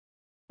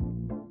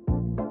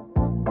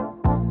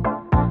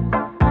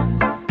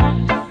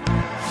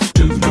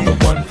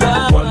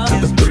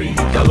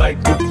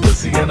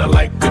kinda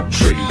like a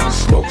tree.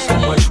 Smoke so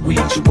much weed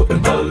you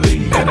wouldn't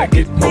believe. And I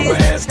get more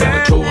ass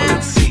than a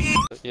toilet seat.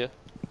 Yeah.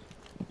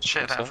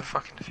 Shit, I have a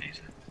fucking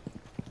diffuser.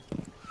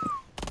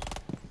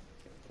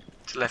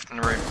 To left in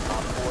the room.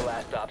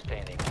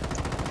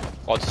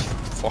 I just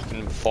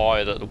fucking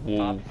fired at the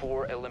wall.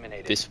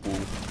 This wall.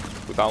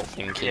 Without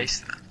thinking.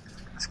 Yes,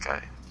 let's go.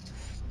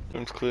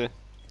 Bomb's clear.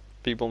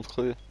 B bomb's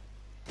clear.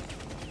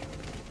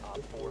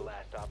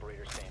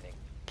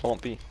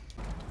 Plant B.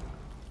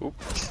 Oop.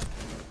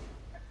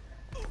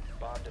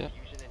 Yeah.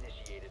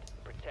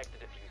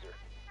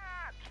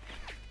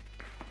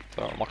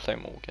 Oh, my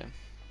claymore again.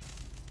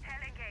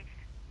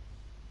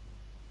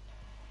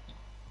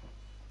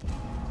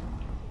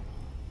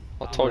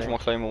 I told you my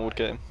claymore would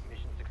get him.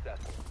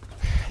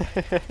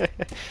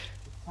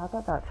 I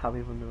thought that's how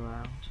we run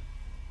around.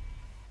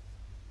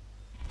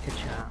 Good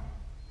chat.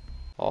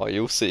 Oh,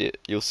 you'll see it.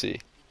 You'll see.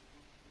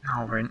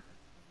 I won't.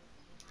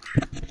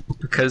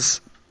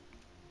 Because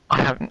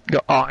I haven't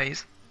got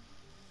eyes.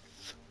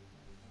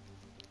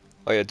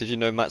 Oh yeah, did you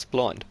know Matt's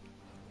blind?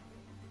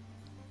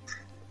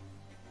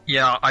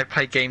 Yeah, I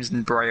play games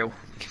in Braille.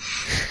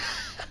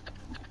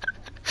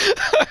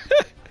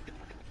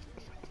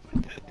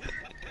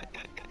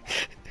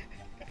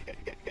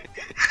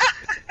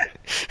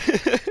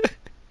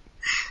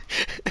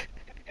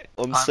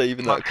 I'm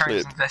saving that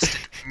clip. My parents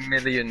invested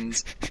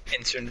millions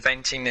into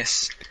inventing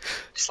this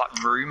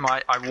like room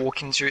I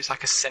walk into. It's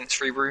like a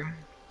sensory room,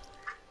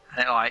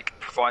 and it like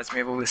provides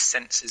me with all the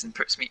senses and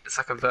puts me. It's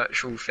like a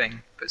virtual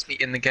thing, puts me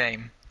in the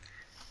game.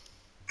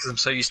 Because I'm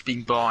so used to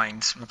being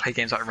blind when I play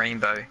games like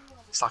Rainbow.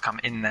 It's like I'm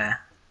in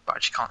there, but I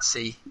just can't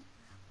see.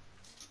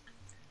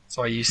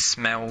 So I use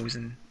smells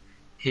and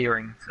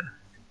hearing.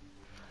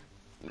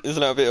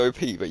 Isn't that a bit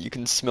OP that you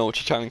can smell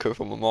Chichanko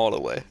from a mile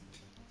away?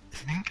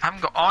 I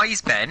haven't got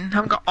eyes, Ben. I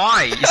haven't got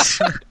eyes.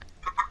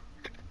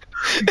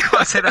 You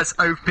can't say that's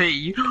OP.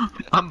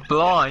 I'm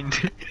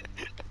blind.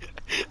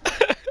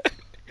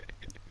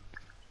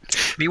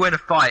 If you win a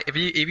fight, if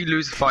you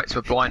lose a fight to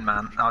a blind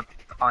man,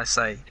 I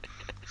say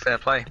fair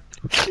play.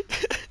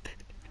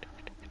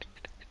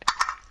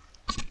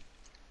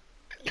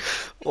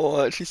 Oh,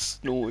 I actually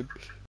snored.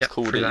 Yep,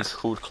 It's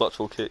called clutch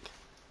or kick.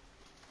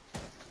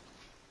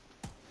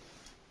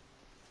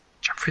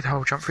 Jump through the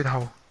hole. Jump through the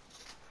hole.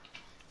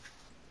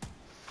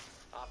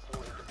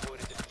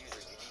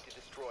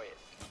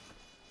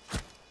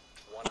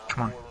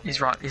 Come on, he's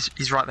right.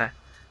 He's right there.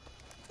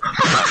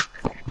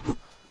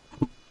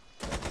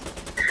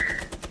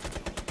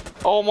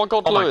 Oh my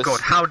god, Oh Lewis. my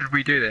god, how did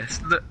we do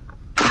this? Look.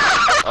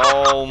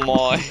 Oh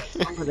my.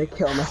 I'm gonna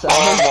kill myself.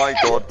 Oh my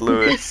god,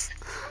 Lewis.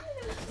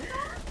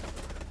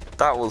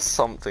 That was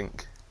something.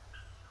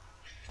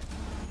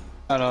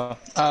 I know.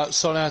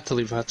 Sorry I had to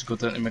leave. I had to go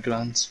down to my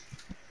grand's.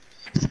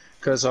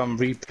 Because I'm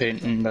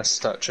repainting this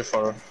statue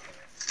for her.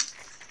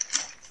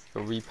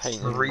 You're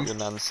repainting your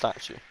nan's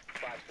statue.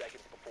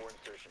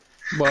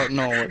 Well,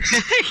 no, it's...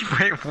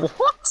 Wait,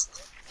 what?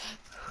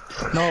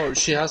 No,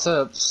 she has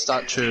a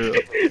statue.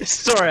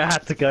 Sorry, I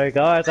had to go,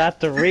 guys. I had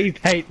to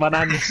repaint my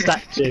nan's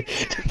statue.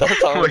 That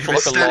sounds like a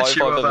lie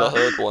statue I've of ever her.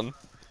 heard one.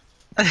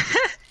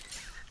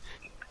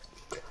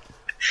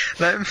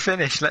 Let him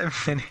finish. Let him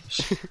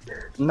finish.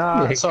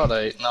 Nah, it's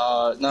alright.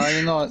 No,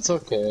 you know, it's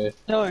okay.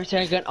 No,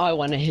 Tangan, I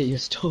want to hear your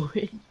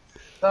story.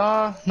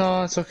 No,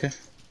 it's okay.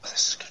 I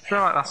feel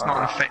like that's not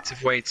an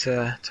effective way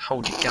to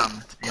hold your gun,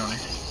 to be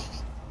honest.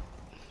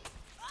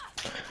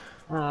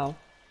 Wow.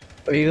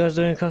 Are you guys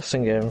doing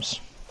custom games?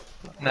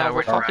 No,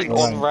 we're fucking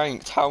ranked.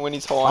 unranked. How many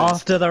times?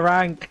 After the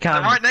rank They're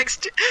camp. right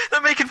next to they're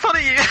making fun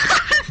of you!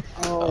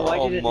 Oh, I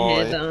Oh didn't my.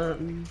 hear that.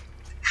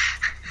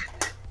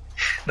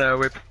 No,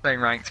 we're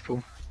playing ranked,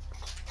 Paul.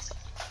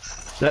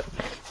 Look.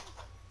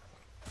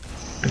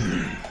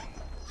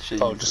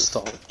 Oh, just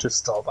stop. Just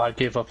stop. I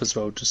gave up as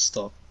well. Just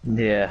stop.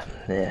 Yeah.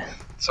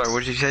 Sorry,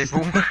 what did you say,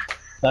 Paul?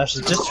 That's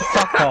just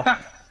fuck off,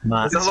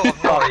 man. There's a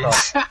lot of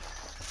noise.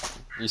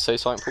 You say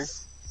something, Paul?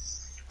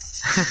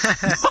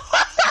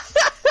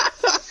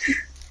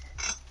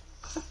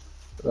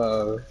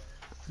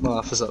 My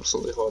laugh is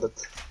absolutely horrid.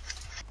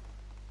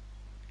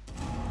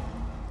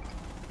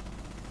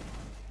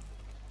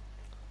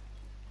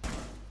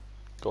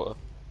 Got her.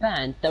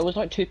 Man, there was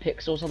like 2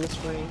 pixels on the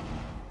screen.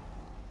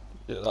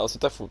 Yeah, that was a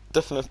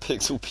definite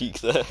pixel peak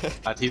there.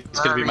 He's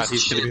gonna be mad.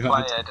 He's gonna be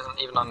mad. Player doesn't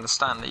even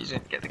understand that you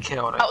didn't get the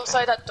kill. I don't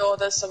Outside that door,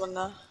 there's someone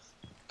there.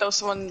 There was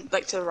someone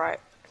like to the right.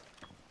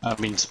 I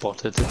mean,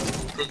 spotted.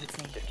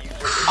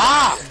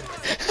 Ah!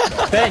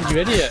 Ben, you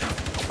idiot!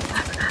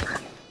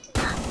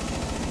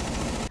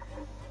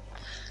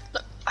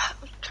 Look, I'm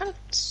trying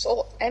to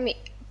sort Emmy.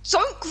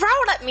 Don't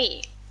growl at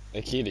me!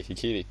 Hey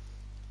Keely.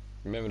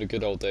 Remember the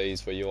good old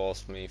days where you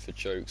asked me for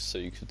jokes so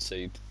you could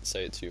say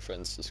it to your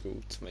friends to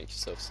school to make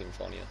yourself seem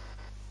funnier?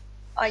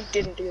 I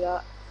didn't do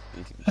that.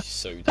 You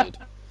so did.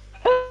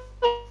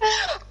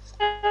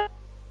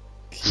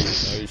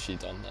 Keely knows she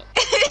done that.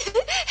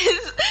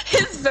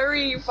 his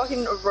very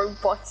fucking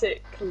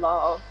robotic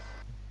laugh.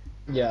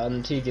 Yeah,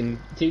 and Tegan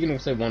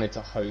also wanted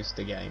to host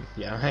the game.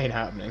 Yeah, ain't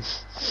happening.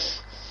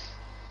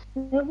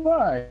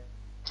 Why?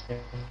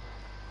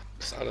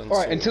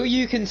 Alright, until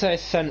you can say a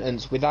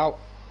sentence without,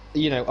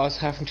 you know, us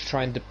having to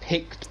try and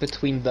depict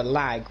between the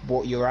lag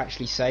what you're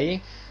actually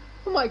saying,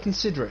 I might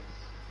consider it.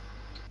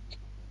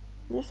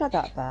 It's not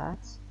that bad.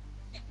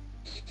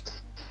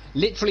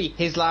 Literally,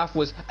 his laugh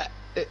was.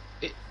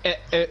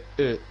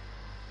 It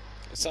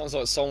sounds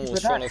like someone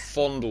was trying to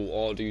fondle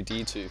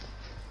R2D2.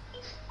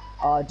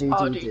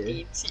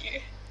 R2D2.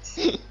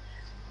 Do you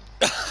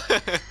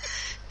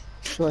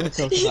want to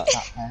talk about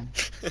that, Ben?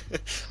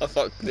 I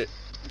fucked it.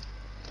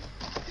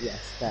 Yes,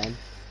 Ben.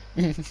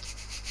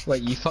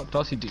 Wait, you fucked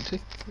R2D2?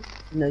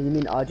 No, you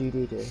mean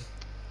R2D2.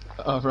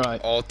 Oh,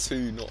 right.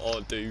 R2, not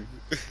R2.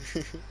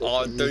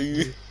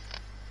 R2.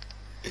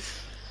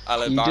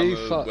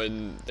 Alabama,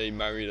 when they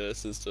marry their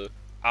sister.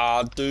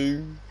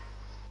 R2.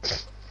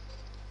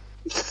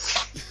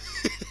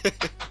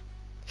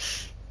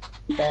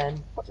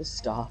 Ben, just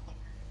stop.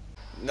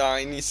 Nah,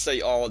 you need to say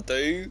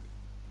R2.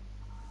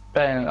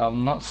 Ben,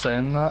 I'm not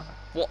saying that.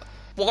 What?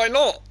 Why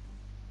not?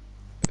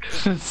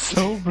 It's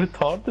so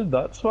retarded,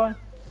 that's why.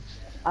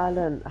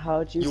 Alan,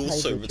 how do you You're say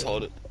so the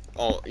retarded. joke?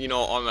 Oh, you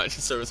know, I'm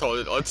actually so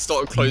retarded. I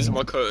started closing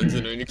my curtains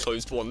and only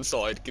closed one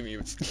side. Give me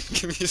a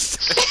second.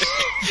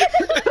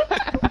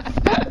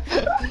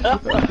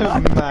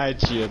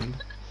 Imagine.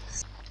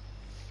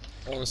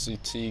 Honestly,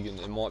 Tegan,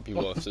 it might be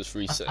worth just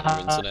resetting your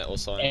internet or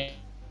something.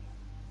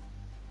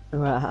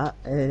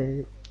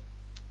 Right,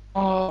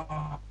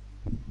 Oh.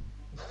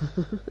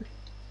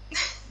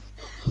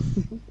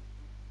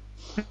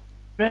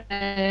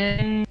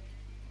 Ben.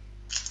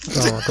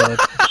 Oh my god.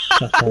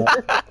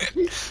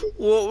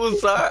 What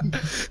was that?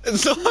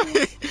 It's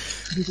like...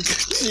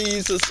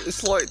 Jesus,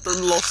 it's like the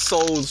lost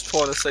souls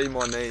trying to say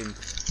my name.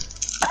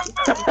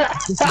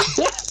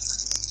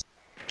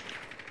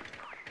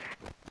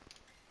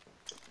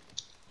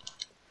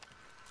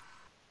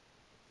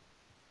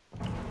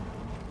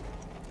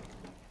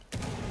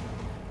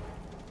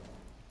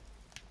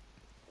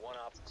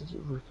 did you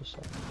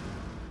ricochet?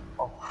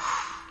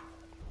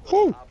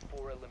 Woo!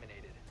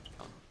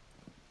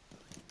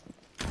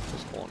 Just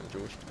spawning,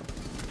 George.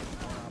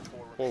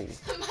 Whoa.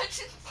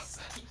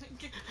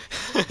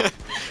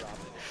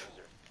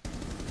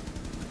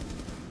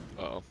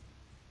 Uh-oh.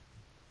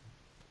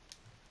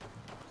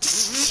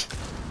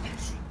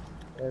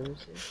 Where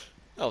is he?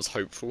 That was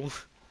hopeful.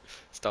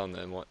 It's down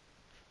there, Mike.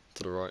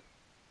 To the right.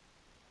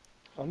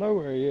 I know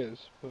where he is,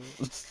 but...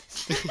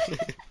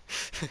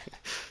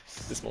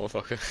 This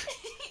motherfucker.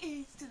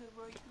 He's to the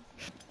right.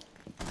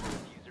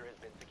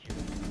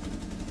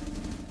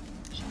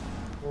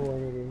 Oh, I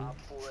need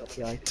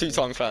him.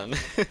 Two-time fan.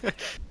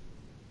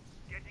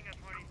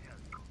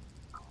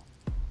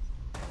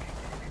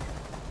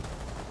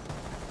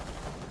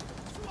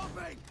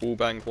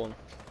 Wallbang one.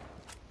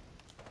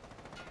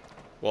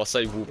 Well, I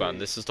say wallbang,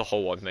 this is the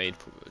hole I've made,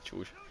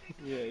 George.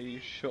 Yeah, you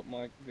shot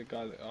the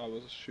guy that I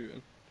was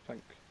shooting.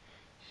 Thank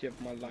you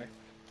of my life.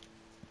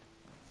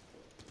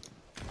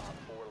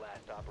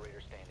 Last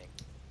operator standing.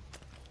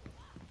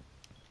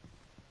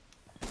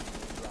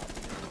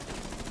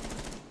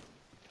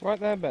 Right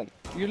there, Ben.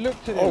 You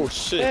looked at him. Oh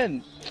shit!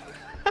 Ben!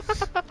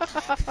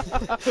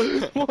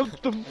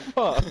 What the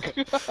fuck?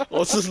 I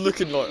was just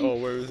looking like, oh,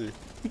 where is he?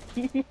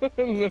 But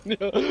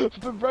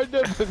right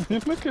there, Ben, you're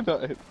looking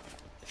at him.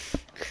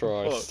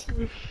 Christ.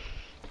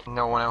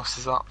 No one else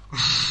is up.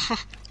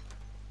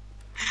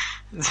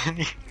 It's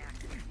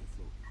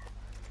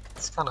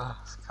kind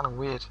of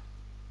weird.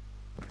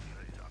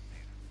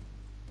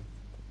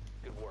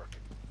 Good work.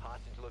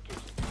 Hostage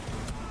location.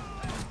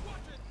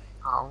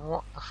 Oh,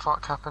 what the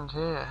fuck happened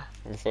here?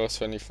 Reverse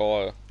friendly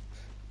fire.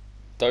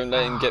 Don't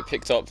let him get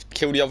picked up.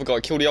 Kill the other guy,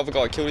 kill the other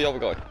guy, kill the other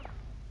guy.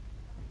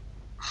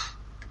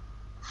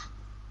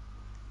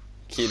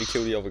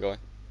 Kill the other guy.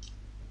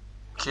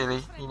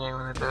 Killy, you know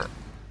when to do it.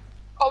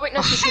 Oh wait,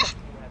 no, shoot him.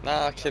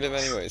 Nah, kill him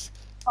anyways.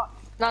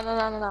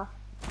 No.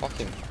 Fuck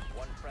him.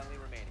 One friendly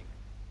remaining.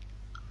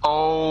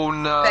 Oh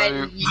no!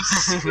 Ben, you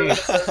screwed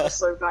us over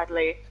so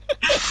badly.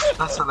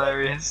 That's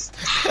hilarious.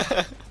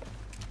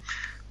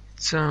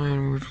 So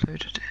we've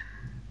loaded it.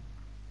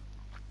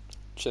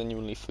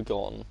 Genuinely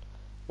forgotten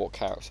what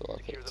character I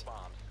Secure the picked.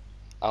 bombs.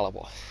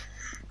 Alibi.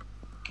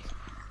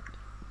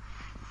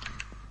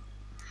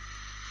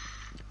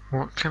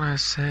 What can I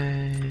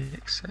say?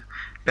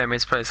 Ben made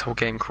to play this whole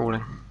game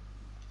crawling.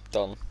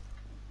 Done.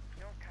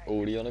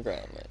 Already on the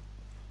ground, mate.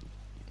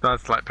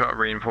 That's like put up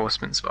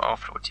reinforcements, but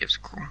afterwards you have to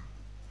crawl.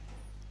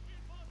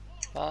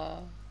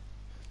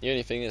 The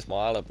only thing is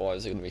my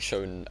alibis are going to be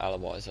showing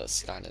alibis that are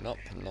standing up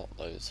and not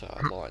those that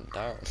are lying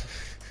down.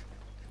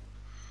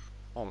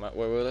 Oh, Matt,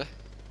 where were they?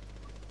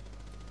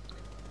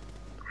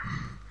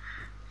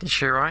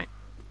 To your right.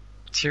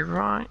 To your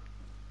right.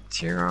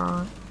 To your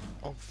right.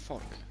 Oh,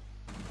 fuck.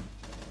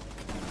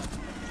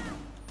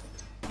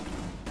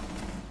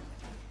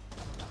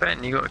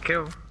 Ben, you got a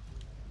kill.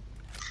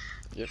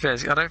 Yep.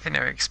 Yes, I don't think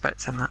they were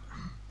expecting that.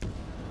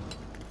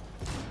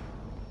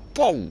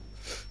 Whoa!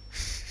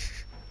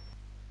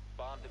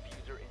 Bomb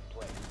diffuser in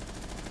place.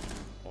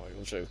 Oh,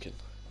 you're joking.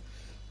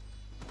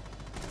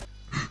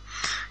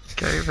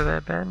 Go over there,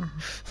 Ben.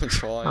 I'm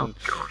trying. Oh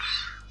god.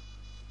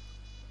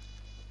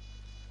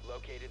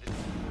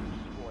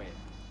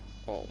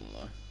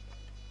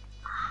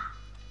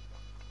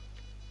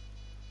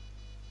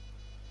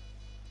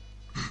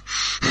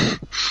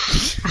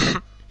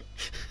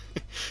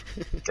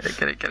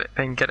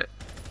 Ben, get it.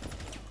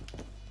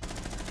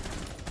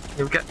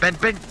 You'll get Ben,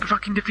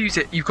 fucking defuse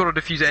it. You've got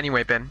to defuse it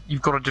anyway, Ben.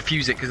 You've got to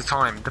defuse it because of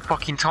time. The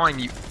fucking time,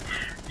 you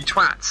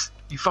twats.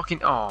 You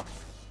fucking, oh.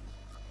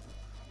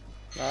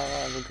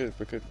 No, we're good,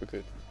 we're good, we're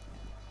good.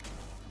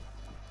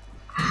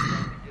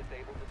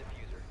 Disable the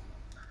diffuser.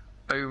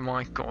 Oh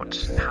my god,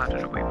 how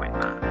did we win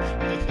that?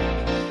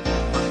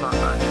 I thought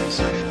that was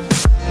so